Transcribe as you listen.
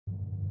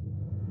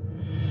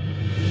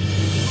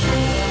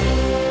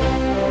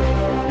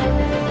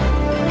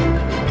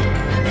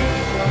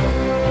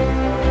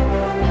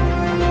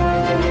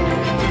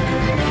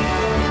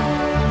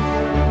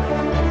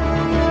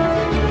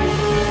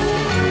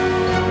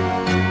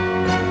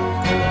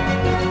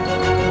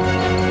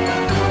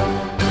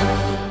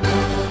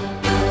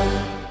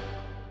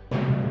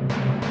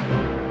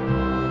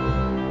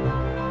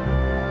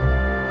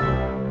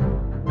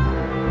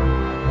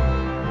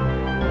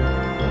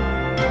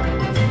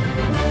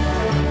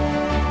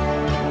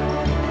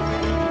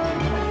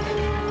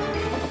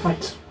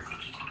Right.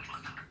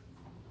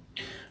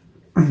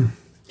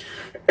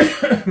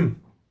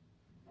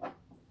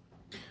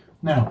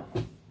 Now,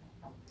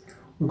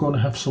 we're going to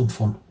have some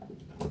fun.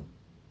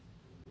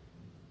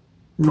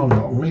 No,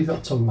 I'll leave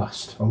that till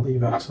last. I'll leave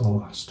that till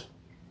last.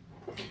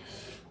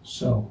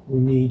 So, we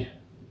need,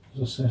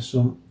 as I say,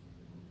 some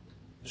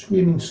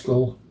Screaming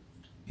Skull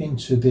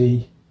into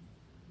the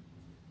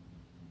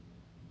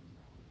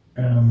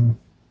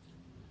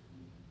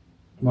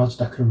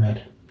Wazdaka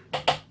Red.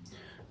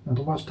 Now,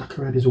 the Wazdaka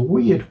Red is a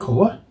weird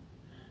colour.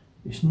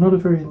 It's not a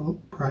very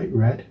bright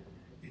red.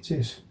 It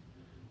is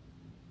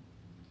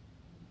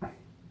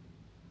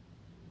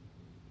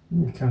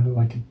kind of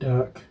like a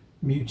dark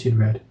muted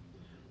red,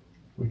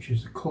 which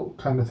is the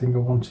kind of thing I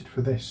wanted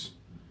for this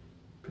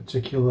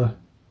particular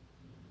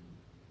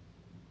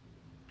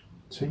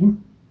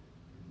team.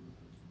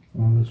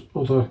 And there's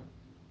other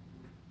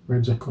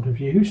reds I could have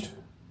used.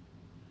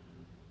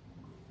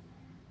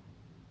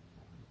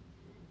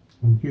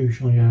 And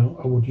usually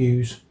I would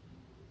use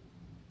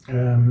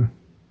a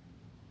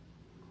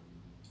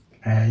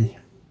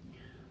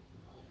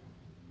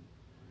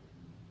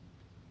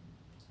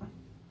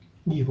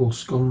Evil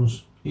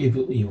Sons.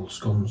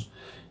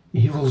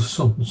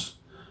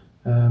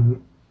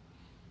 I'll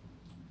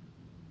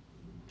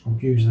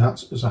use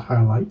that as a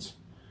highlight,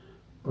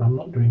 but I'm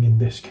not doing in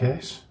this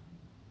case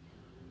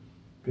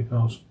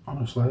because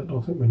honestly I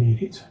don't think we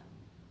need it.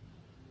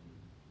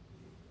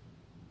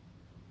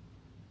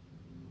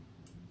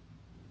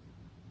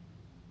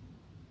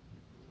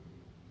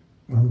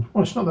 Well,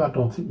 it's not that I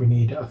don't think we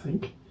need it. I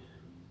think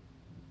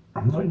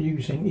I'm not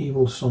using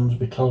Evil Sons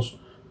because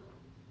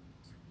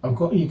I've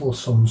got Evil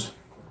Sons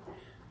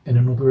in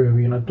another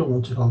area and I don't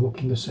want it all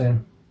looking the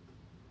same.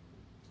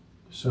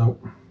 So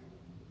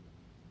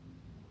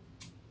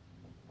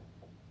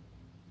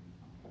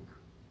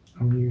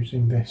I'm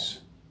using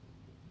this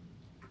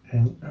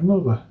in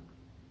another.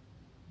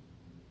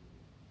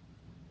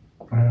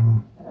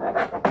 I'm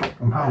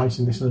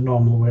highlighting this in the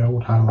normal way I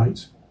would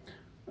highlight.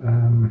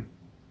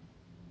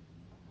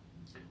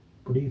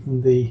 But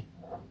even the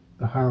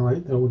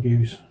highlight that I would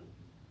use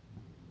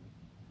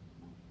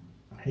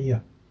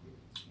here,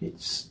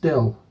 it's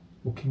still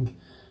looking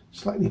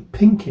slightly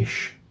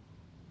pinkish,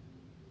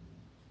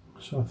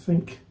 so I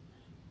think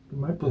we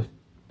might be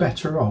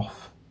better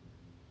off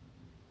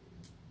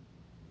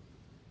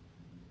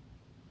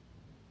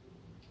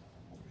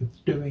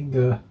with doing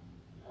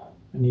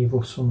an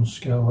Evil Sun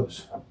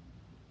Scarlet's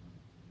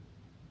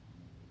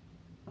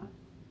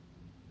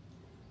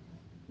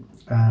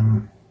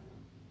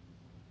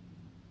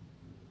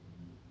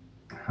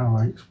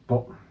highlights,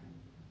 but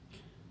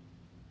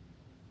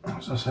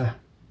as I say,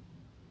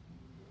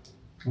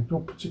 I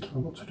don't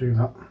particularly want to do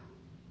that.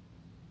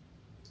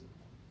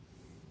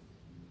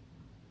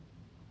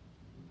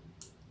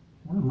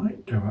 What I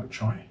might do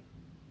actually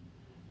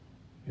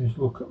is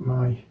look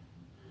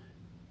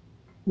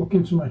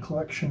into my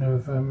collection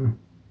of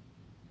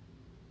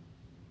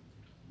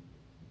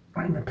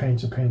my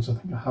painter paints. I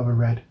think I have a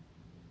red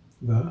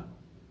there,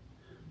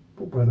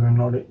 but whether or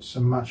not it's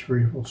a match for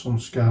Evil Sun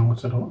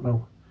Scarlet, I don't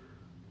know.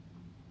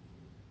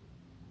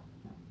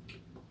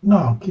 No,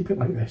 I'll keep it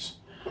like this.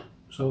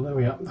 So there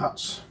we are,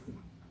 that's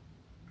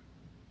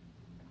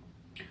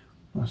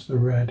the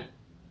red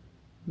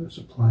that's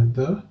applied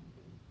there.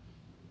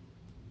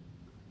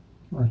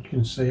 Like you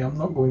can see, I'm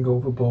not going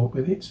overboard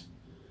with it.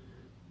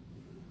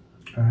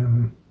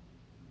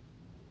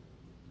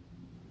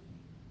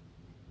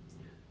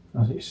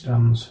 As it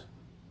stands,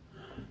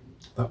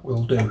 that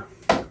will do.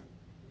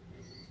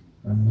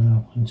 And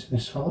now into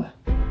this fella.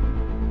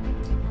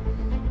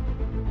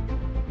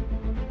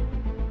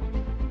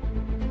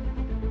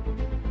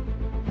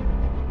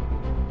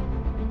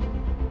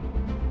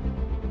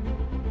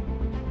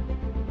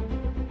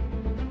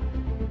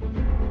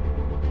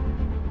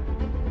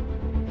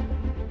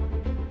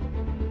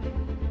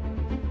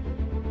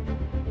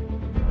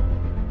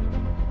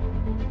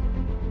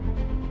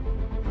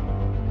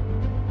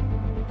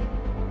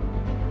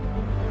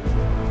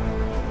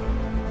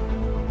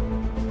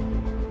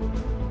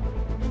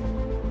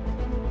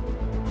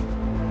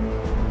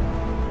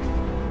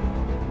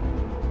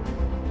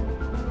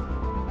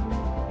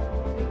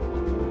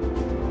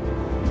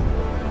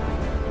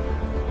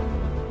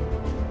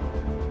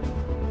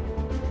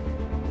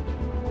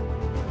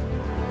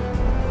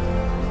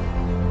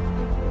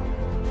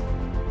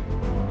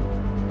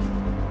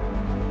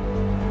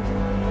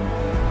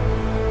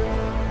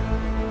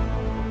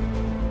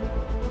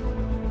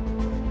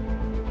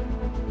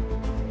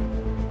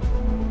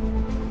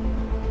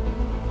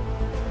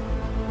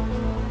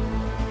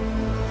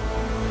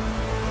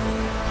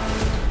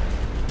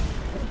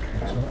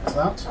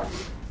 That.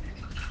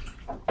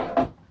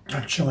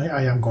 Actually,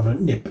 I am going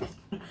to nip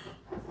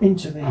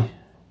into the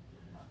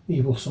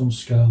Evil Sun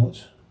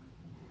Scarlet.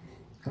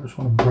 I just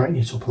want to brighten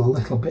it up a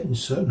little bit in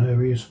certain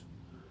areas.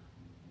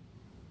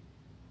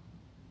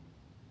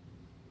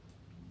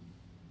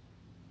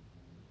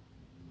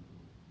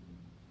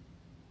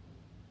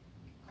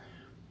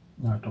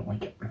 No, I don't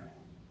like it.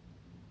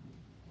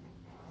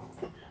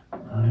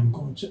 I am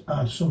going to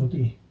add some of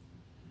the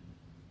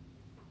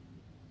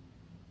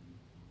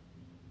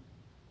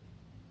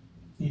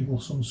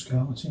Evil Sun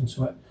Scarlet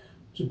into it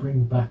to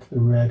bring back the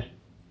red.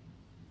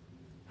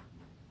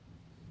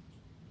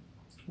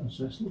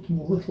 So it's looking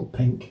a little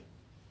pink.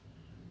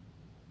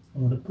 I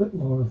want a bit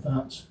more of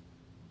that.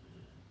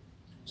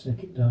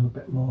 Take it down a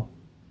bit more.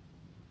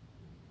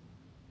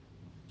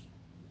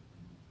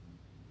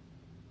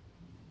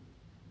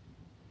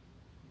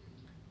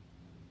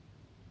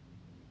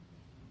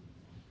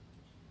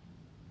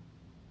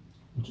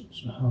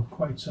 So I have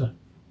quite a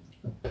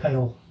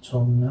pale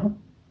tone now.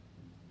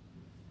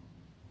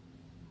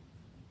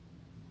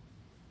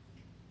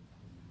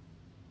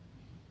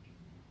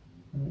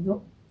 There we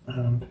go.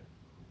 And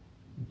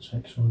we'll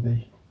take some of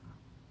the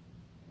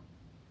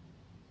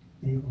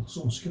Evil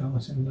Sun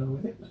Scarlet in there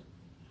with it.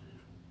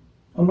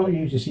 I'm not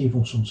using this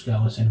Evil Sun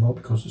Scarlet anymore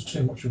because there's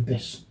too much of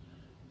this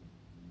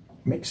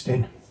mixed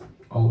in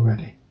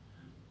already.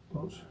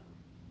 But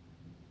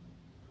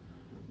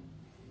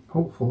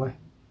hopefully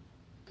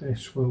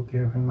this will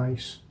give a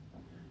nice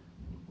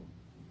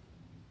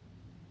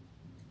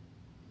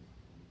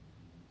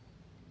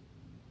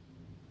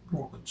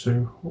look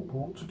to what we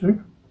want to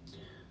do.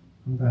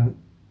 And then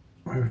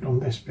when we've done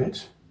this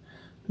bit,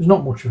 there's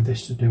not much of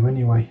this to do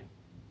anyway.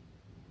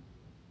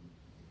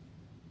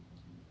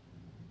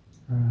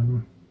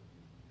 And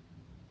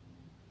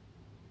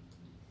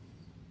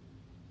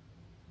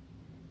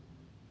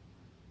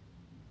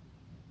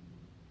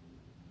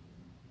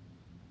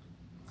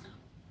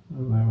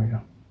there we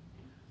are.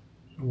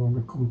 So when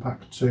we come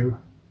back to,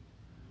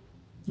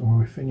 or when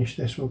we finish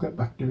this, we'll get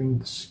back doing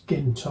the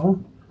skin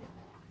tone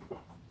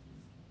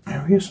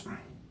areas.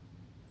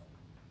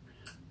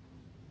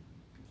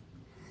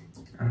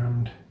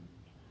 And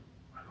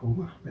a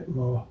little bit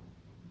more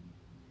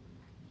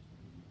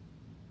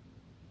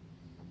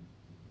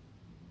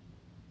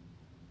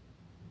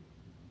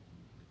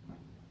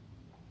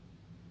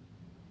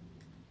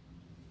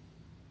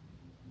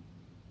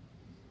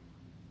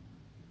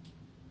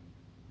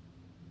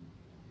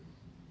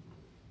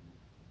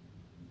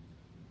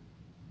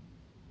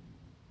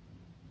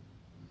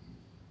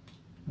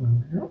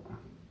Yep.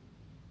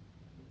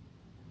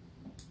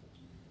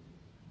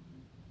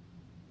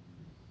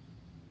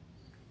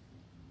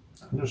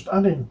 And just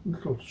adding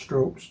little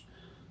strokes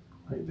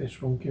like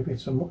this will give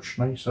it a much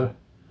nicer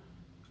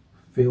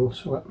feel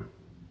to it.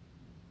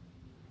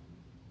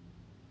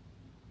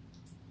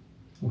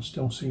 You'll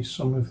still see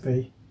some of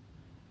the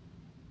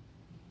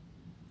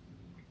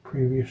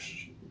previous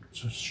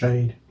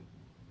shade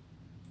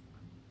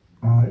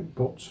on it,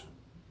 but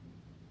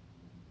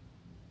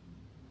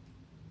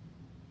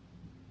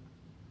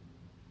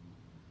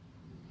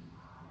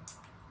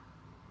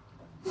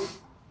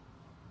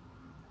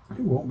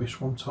it won't be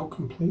swamped out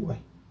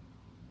completely.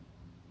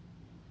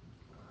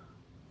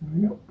 There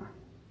we go.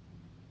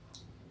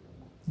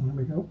 There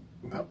we go.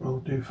 That will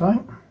do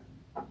fine.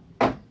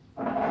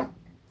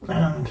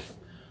 And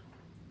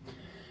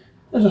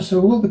as I said,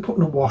 we'll be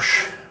putting a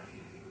wash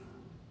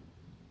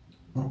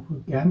over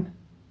again.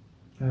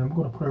 I'm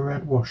going to put a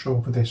red wash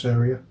over this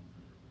area.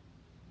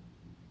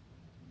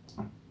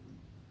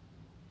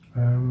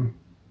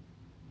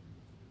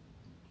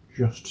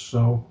 Just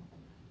so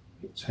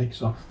it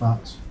takes off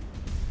that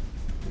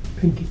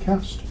pinky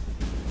cast.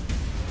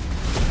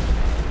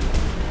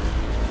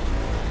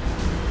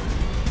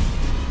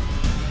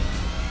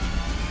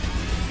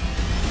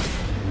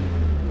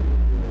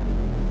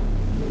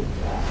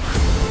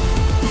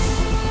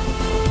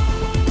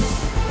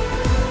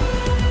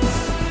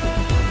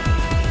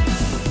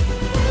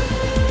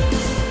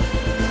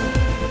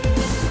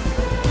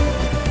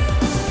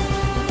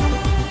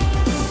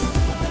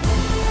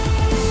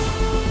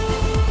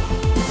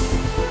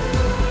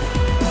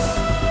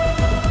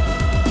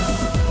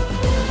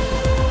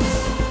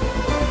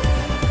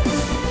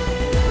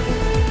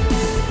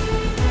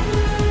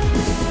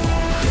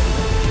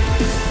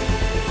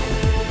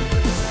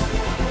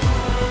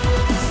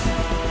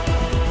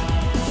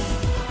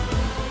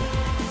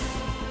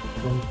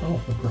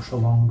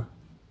 Along.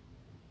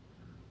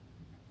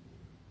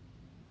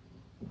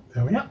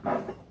 There we are.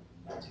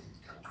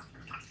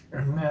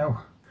 And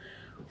now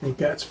we'll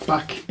get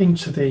back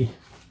into the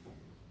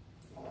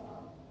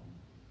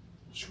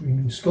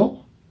Screaming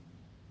Skull.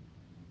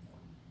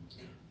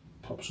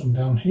 Pop some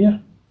down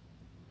here.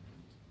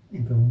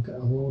 And then we'll get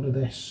a load of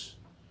this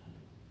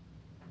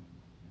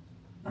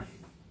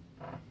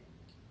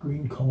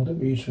green colour that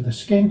we use for the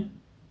skin.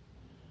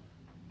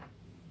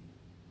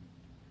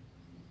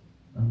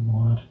 And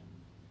we'll add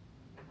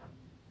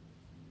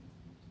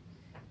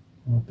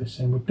this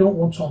in. We don't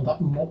want all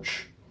that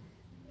much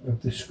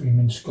of the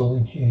Screaming Skull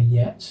in here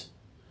yet.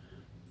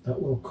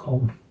 That will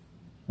come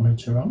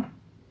later on.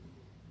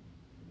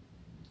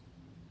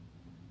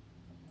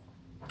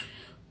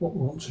 What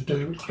we want to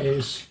do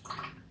is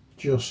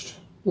just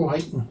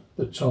lighten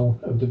the tone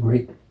of the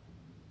green,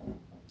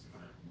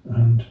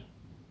 and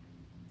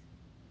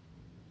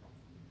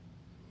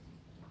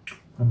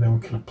then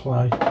we can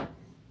apply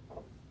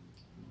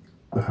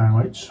the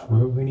highlights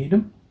where we need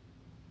them.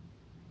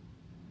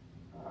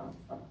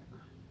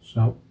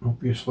 So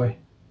obviously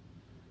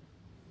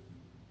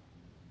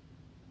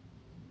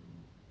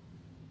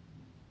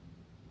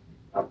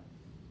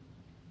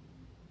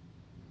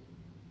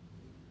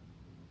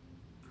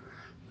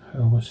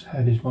Homer's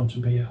head is going to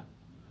be a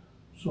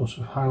source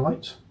of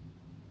highlight.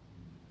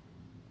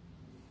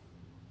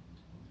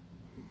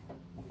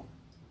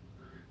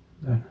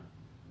 Then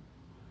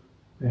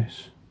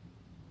this.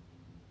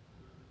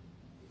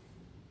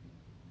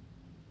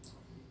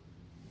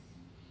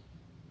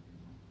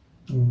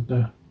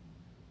 And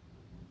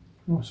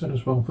I said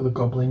as well for the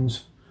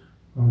goblins,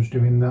 when I was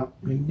doing that,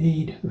 you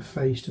need the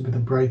face to be the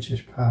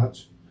brightest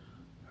part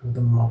of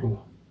the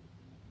model.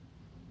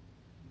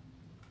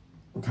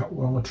 That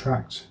will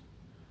attract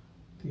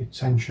the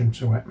attention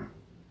to it.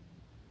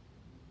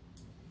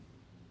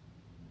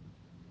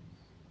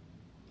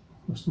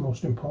 That's the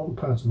most important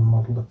part of the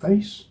model, the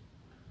face.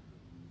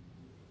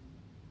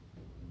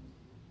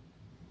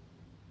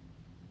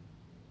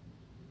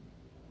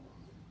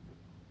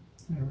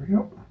 There we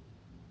go.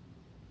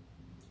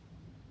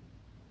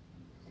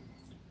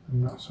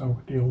 And that's how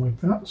we deal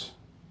with that.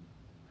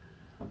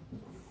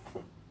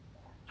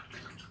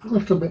 A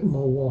little bit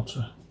more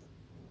water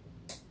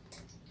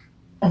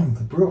on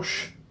the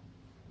brush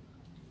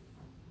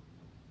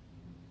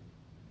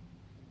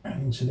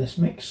and into this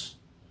mix.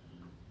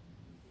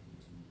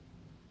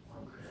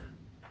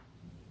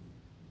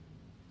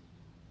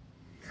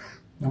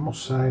 I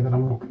must say that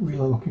I'm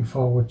really looking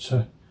forward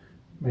to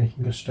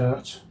making a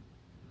start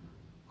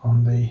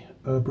on the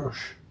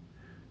airbrush.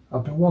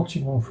 I've been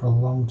wanting one for a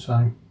long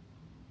time.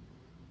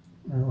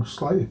 I was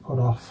slightly put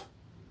off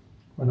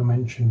when I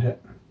mentioned it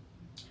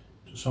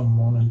to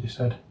someone and they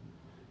said,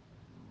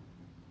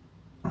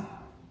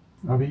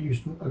 have you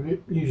used an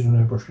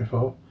airbrush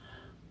before?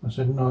 I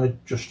said no, I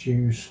just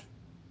use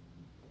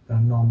a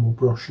normal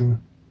brush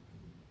and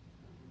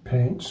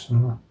paints.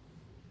 And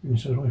he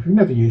says, well, if you've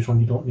never used one,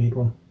 you don't need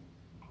one.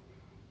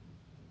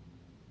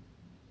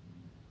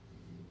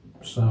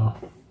 So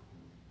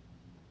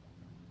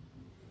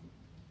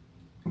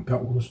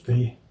that was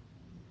the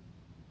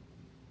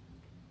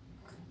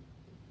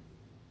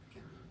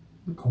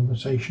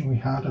conversation we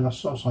had, and I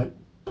sort of like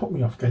put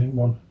me off getting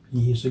one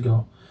years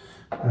ago,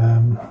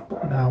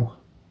 but now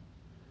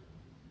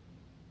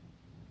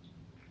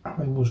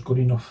I was good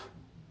enough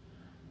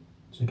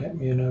to get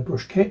me an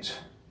airbrush kit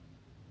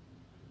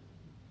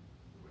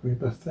for my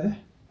birthday,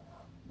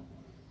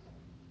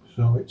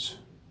 so it's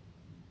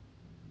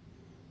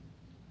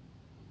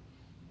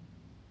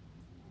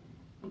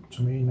up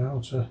to me now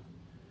to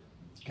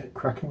get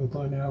cracking with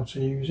learning how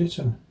to use it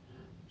and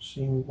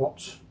seeing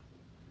what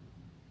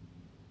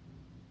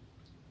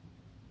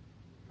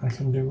I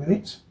can do with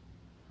it,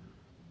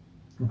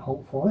 and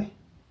hopefully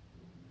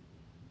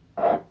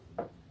I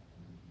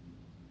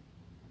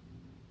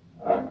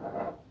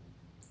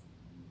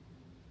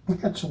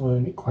get to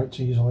learn it quite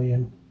easily,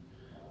 and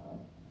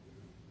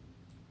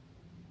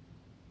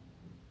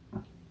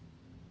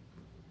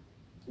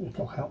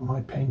it'll help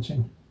my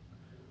painting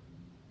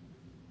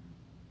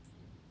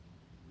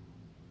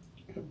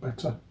get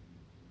better.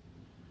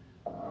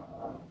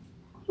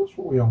 That's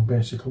what we all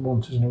basically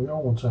want, isn't it? We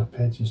all want our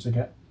paintings to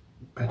get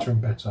better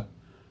and better.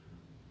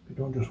 We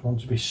don't just want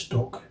to be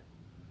stuck.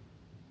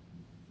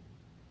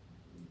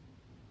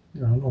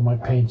 You know, I know my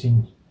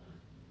painting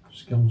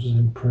skills has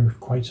improved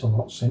quite a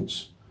lot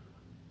since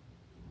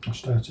I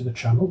started the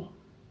channel.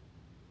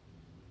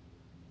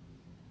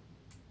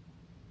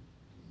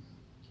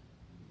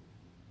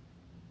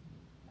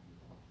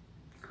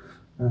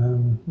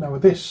 Now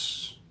with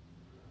this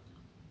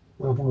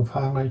level of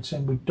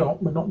highlighting,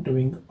 we're not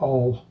doing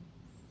all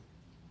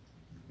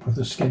of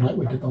the skin like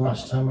we did the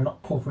last time. We're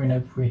not covering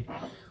every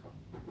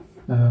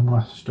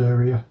last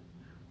area.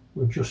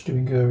 We're just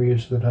doing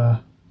areas that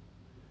are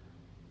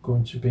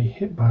going to be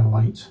hit by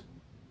light.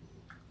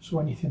 So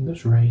anything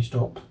that's raised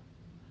up,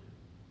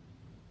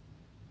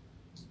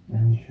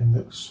 anything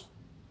that's,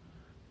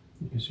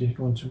 you can see, is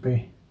going to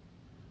be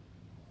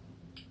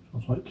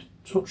sort of like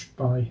touched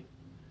by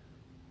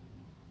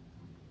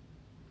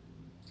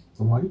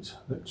the light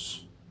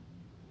that's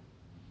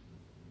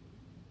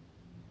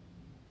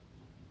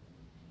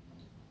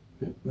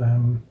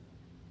and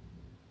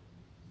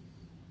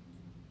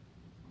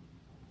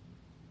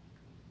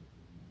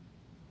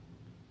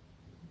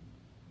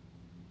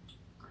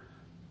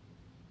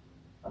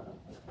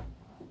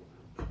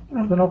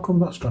then how come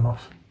that's done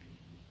off?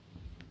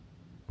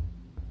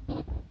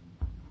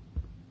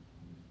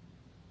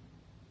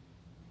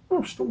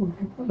 Oh, still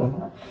working. I don't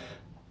know.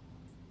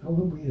 A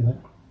little weird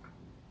then.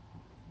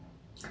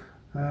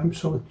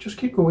 So just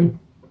keep going.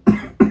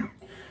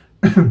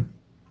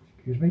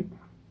 Excuse me.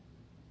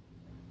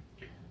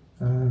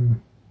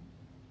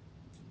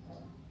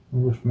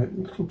 I'll just make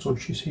little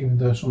touches here and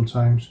there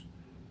sometimes,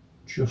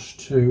 just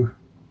to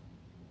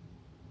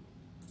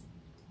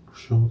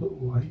show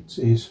that light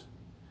is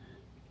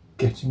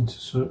getting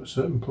to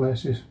certain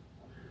places.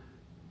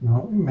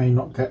 Now, it may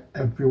not get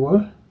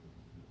everywhere.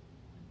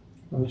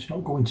 Well, it's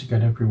not going to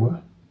get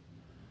everywhere.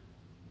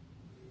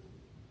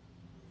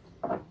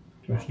 So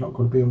it's not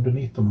going to be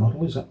underneath the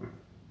model, is it?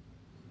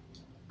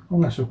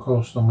 unless of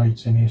course the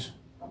lighting is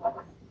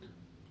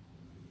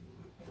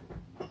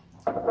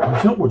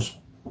pointing upwards.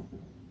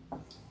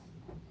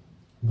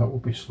 That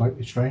would be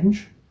slightly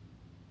strange,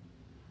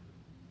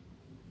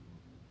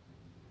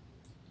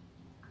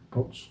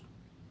 but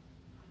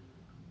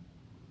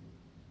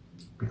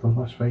because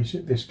let's face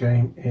it, this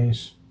game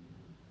is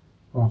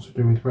all to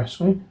do with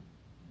wrestling,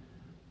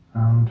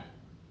 and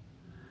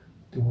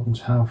they wouldn't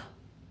have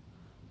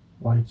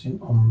lighting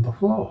on the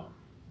floor.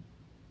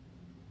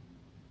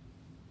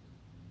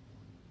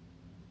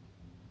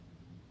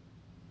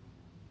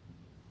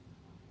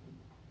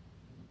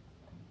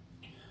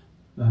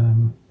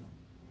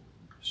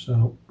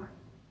 So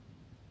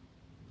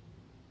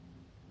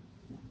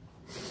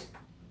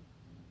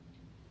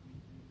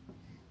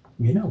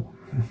you know,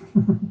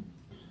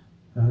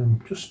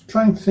 just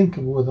try and think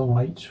of where the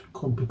light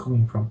could be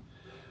coming from,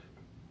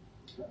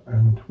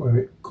 and where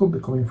it could be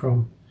coming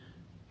from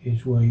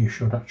is where you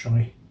should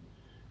actually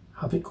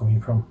have it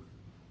coming from.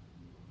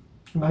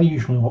 And I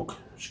usually look,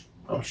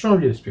 I've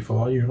shown you this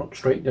before, I usually look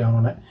straight down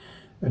on it,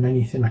 and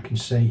anything I can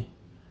see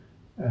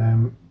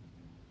where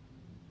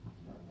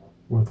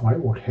the light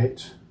would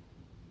hit,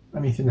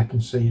 anything I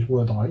can see is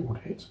where the light would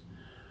hit,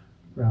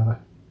 rather.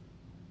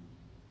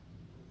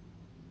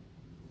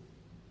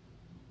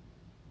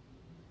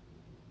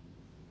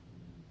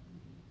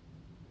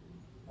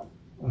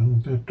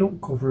 And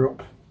don't cover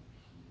up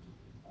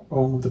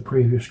all of the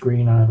previous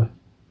green either.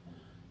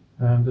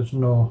 There's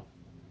no,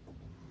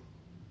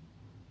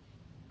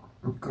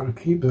 I've got to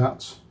keep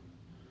that.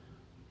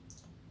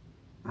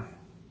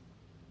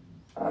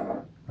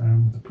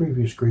 The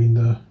previous green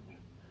there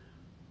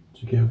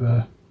to give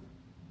to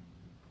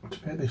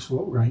make this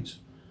look right.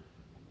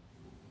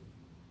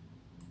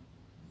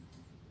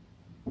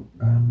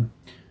 And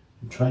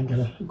try and get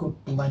a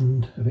good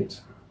blend of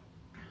it.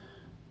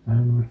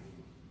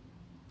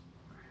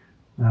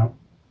 Now,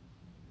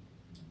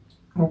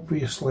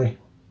 obviously,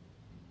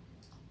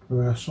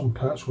 there are some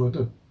parts where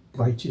the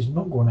light is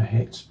not going to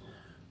hit,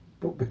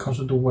 but because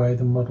of the way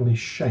the model is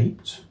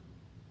shaped,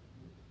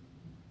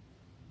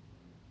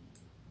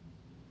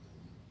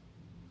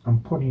 I'm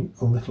putting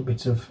a little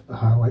bit of a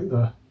highlight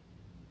there.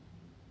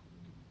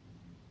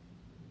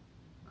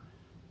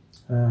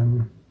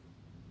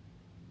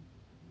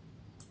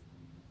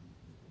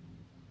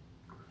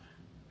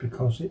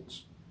 Because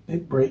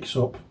it breaks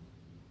up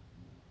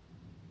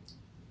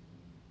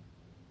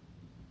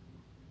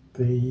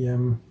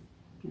the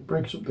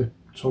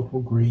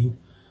total green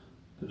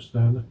that's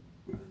there.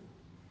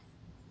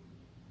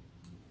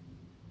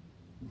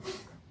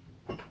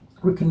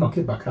 We can knock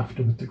it back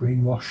after with the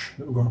green wash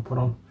that we're going to put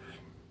on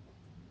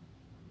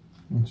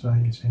and say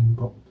it's in,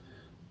 but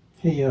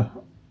here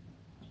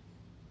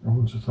I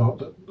would have thought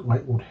that the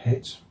light would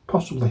hit,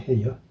 possibly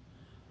here,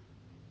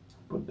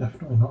 but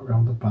definitely not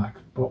around the back,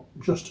 but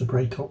just to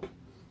break up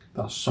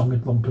that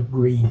solid lump of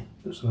green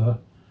that's there.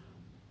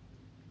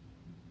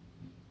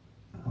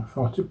 I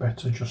thought it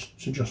better just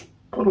to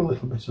put a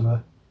little bit of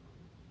a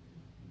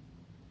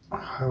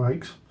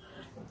highlight,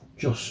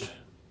 just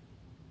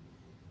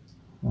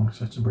like I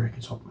said, to break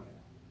it up.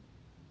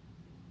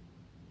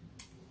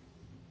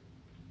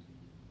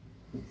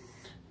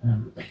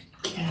 Again,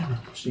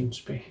 I seem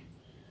to be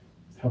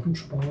having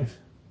trouble with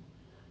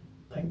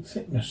paint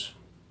thickness.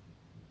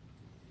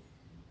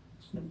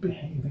 It's not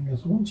behaving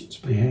as I want it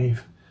to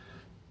behave.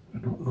 I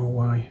don't know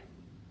why.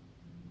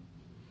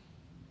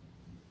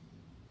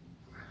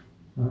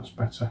 That's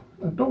better.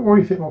 And don't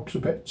worry if it looks a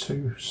bit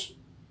too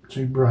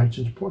bright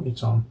as putting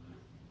it on.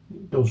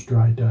 It does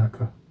dry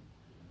darker.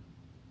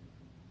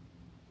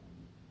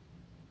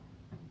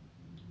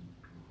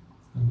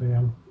 And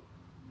I'm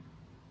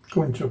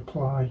going to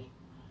apply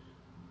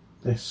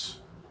this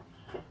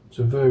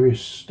to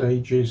various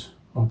stages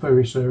or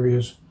various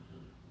areas.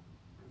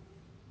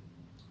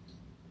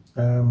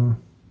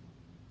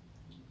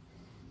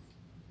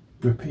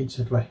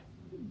 Repeatedly,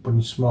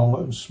 putting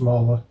smaller and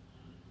smaller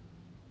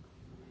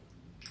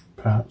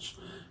parts.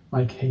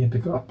 Like here,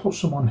 because I put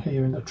some on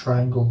here in the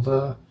triangle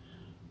there,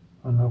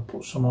 and I'll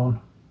put some on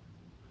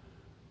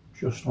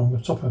just on the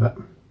top of it,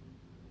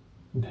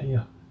 and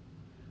here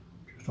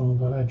just on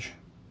that edge,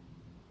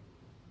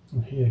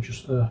 and here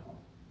just there.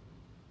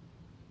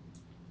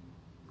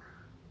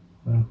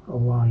 Then a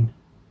line.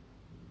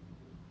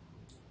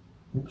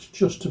 It's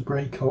just to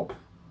break up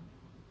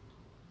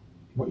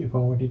what you've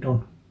already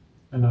done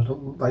in a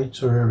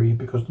lighter area,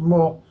 because the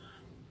more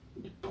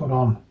you put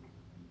on,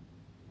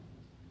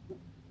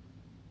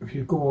 if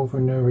you go over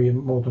an area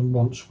more than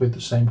once with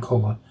the same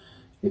colour,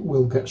 it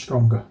will get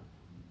stronger.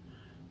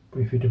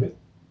 But if you do it,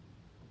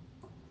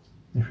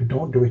 if you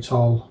don't do it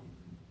all,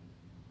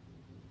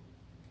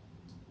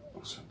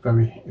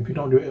 if you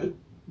don't do it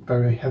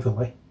very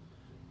heavily,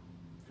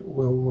 it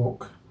will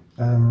look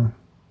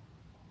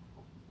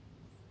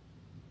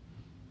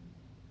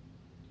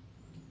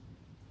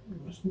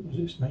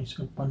it's nice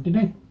and blended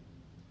in.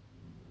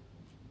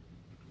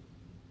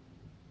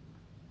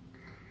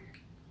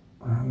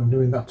 And I'm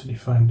doing that to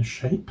define the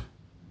shape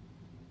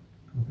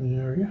of the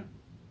area.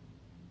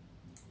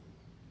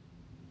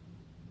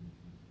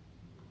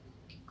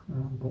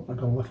 But I'd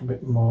a little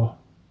bit more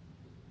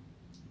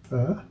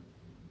there, a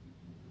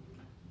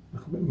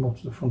little bit more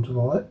to the front of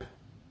the lip,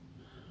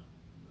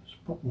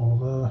 spot more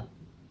there,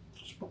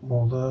 spot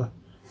more there,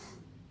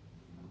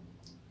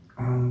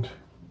 and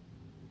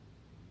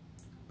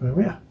there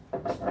we are.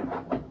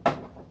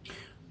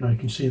 Now you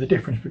can see the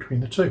difference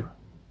between the two.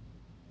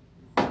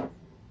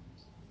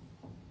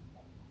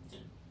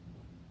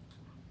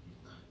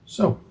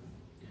 So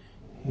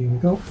here we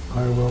go.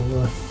 I will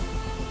go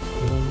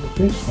on with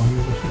this one.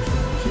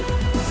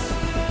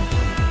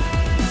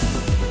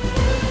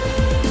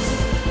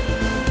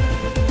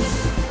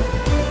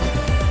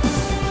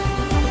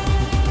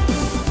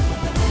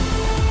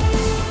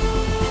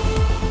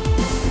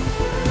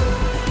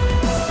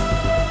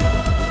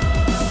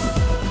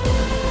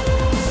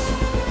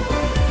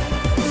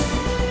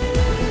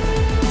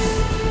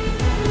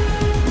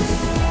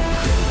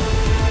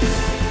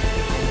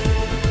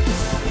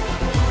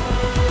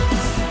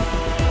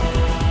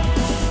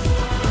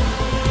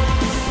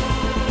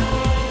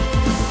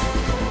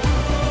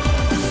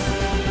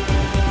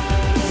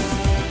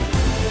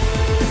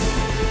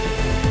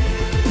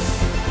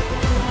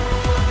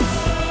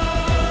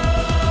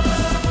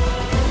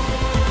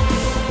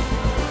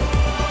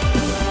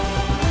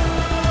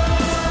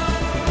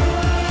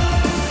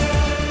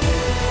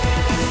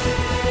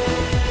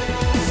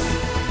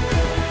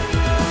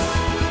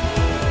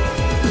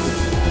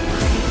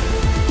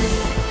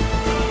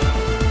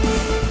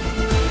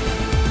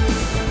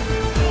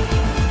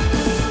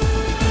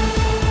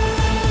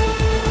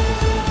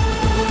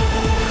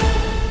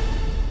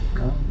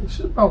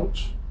 About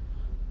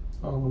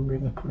all I'm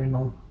really putting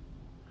on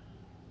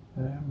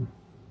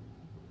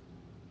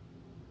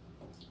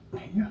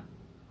here.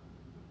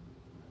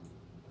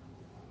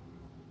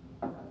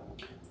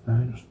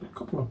 Just a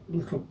couple of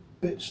little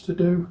bits to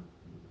do.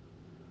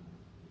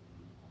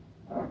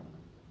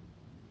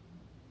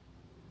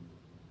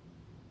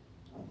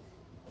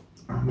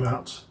 And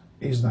that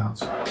is that.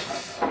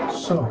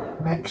 So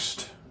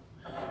next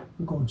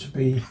we're going to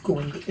be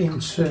going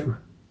into,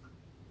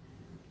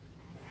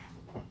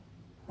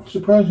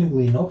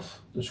 surprisingly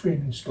enough, the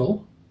Screaming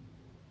Skull,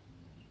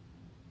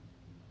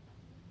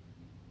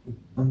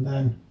 and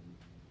then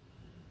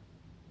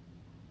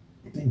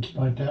the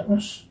Incubi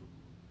Darkness,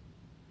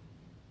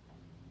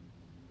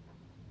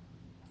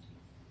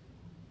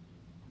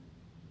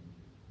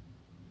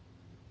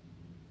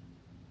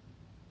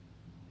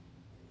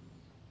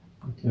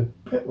 a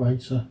bit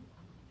later,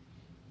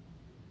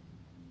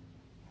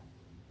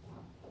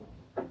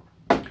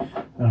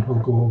 and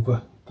we'll go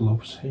over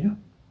gloves here.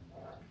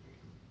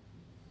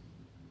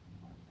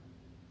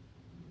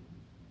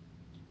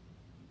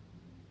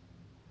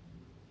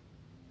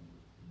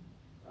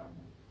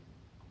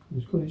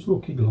 He's got his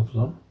lucky gloves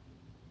on,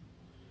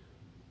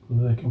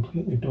 but they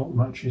completely don't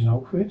match his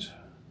outfit.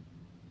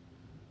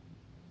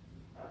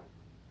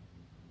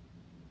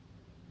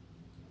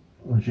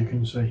 As you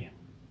can see.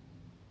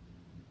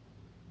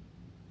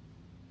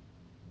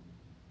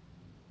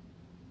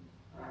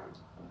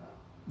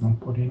 I'm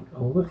putting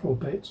a little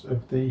bit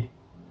of the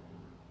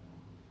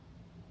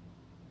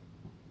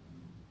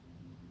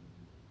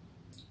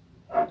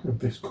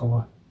this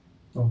colour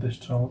or this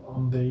tone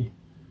on the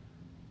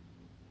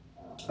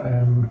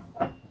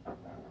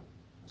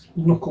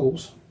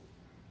knuckles,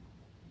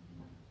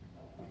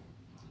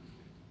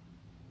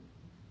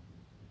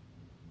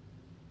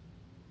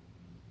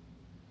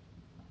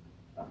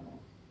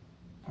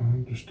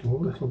 and just a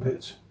little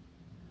bit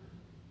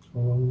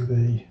along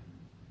the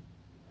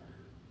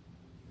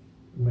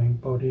main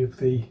body of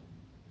the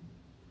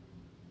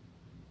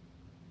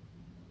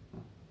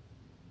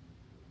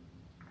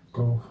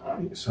glove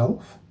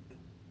itself.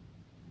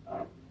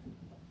 Oh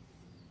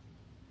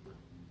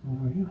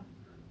yeah.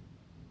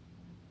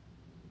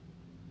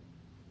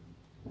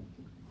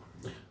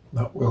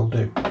 That will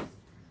do.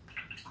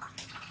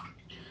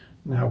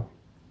 Now,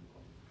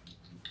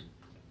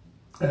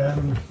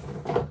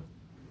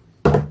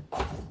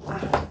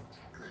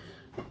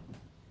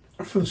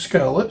 for the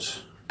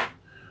scarlets, I'm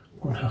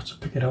going to have to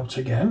pick it out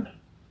again.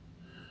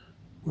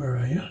 Where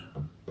are you?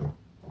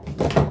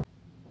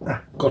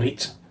 Ah, got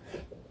it.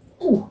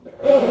 Ooh.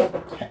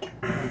 Heck.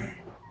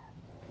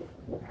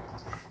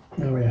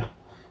 There we are.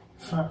 In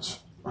fact,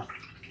 I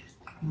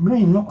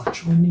may not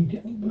actually need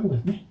it. Bear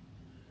with me.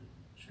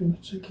 Just going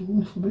to take a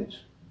little bit.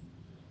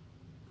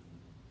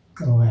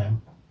 Oh, I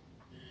am.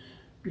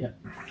 Yeah.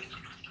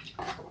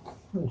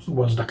 That was the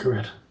Wazdak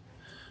red.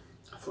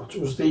 I thought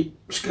it was the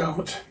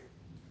scarlet.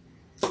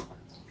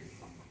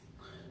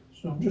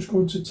 So I'm just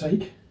going to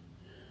take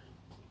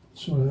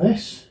some of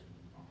this.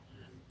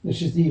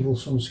 This is the Evil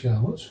Sun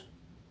Scarlet.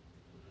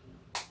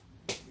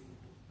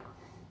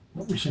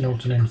 Not missing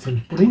out on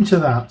anything. But into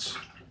that,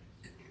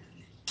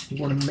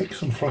 you want to mix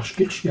some Flash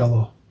Gitch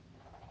Yellow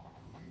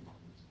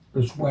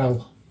as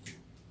well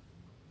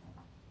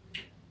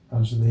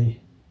as the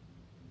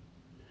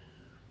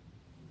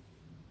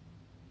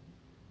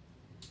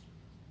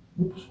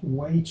oops,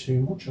 way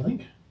too much, I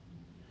think.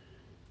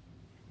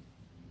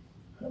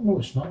 No,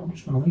 it's not. I'm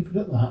just going to leave it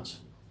at that.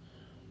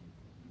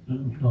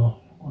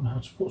 No, on how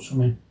to put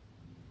some in.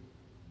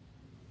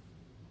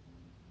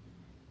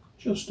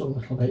 Just a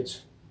little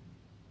bit,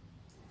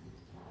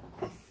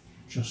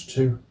 just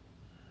to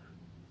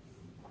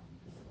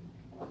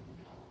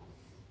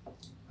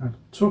add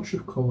a touch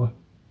of colour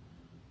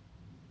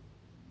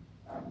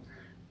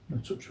and a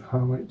touch of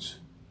highlights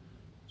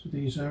to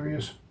these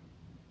areas.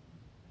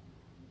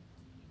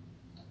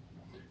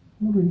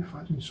 I'm wondering if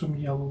adding some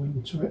yellow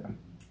into it,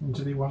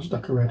 into the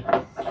Wazdaka red,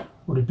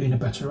 would have been a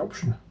better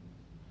option.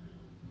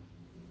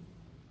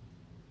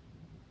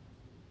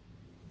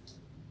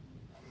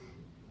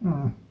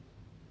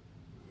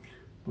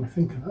 But I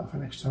think of that for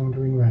next time I'm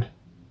doing red.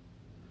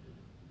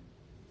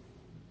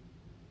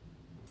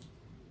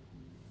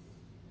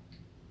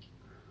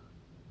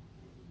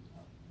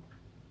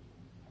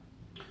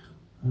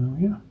 Oh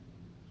yeah.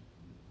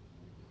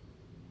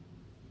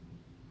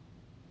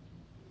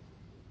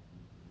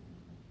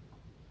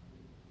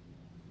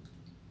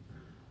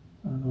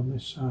 And on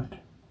this side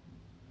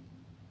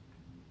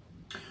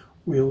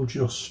we'll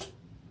just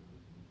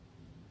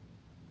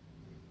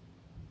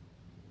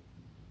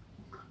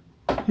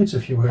hit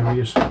a few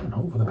areas and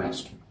hope for the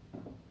best.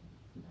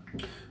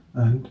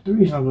 And the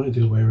reason I've done it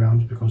the other way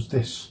around is because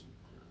this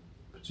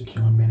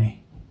particular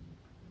mini,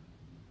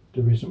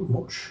 there isn't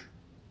much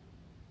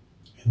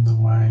in the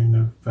line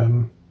of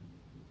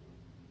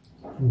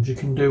things you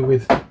can do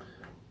with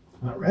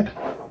that red.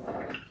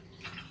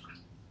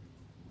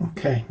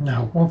 Okay,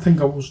 now one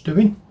thing I was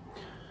doing,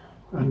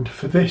 and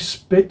for this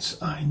bit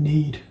I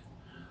need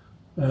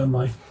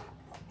my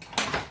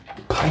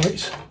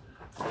palette,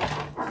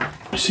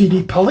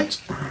 CD palette.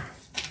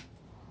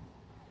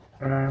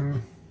 I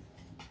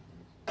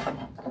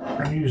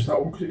use that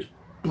one because it's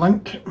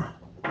blank,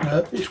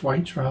 it's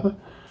white rather,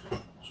 so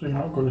you're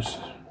not going to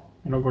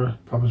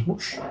have as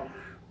much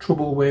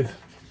trouble with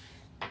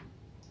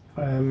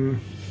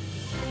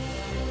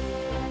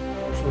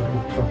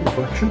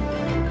reflection.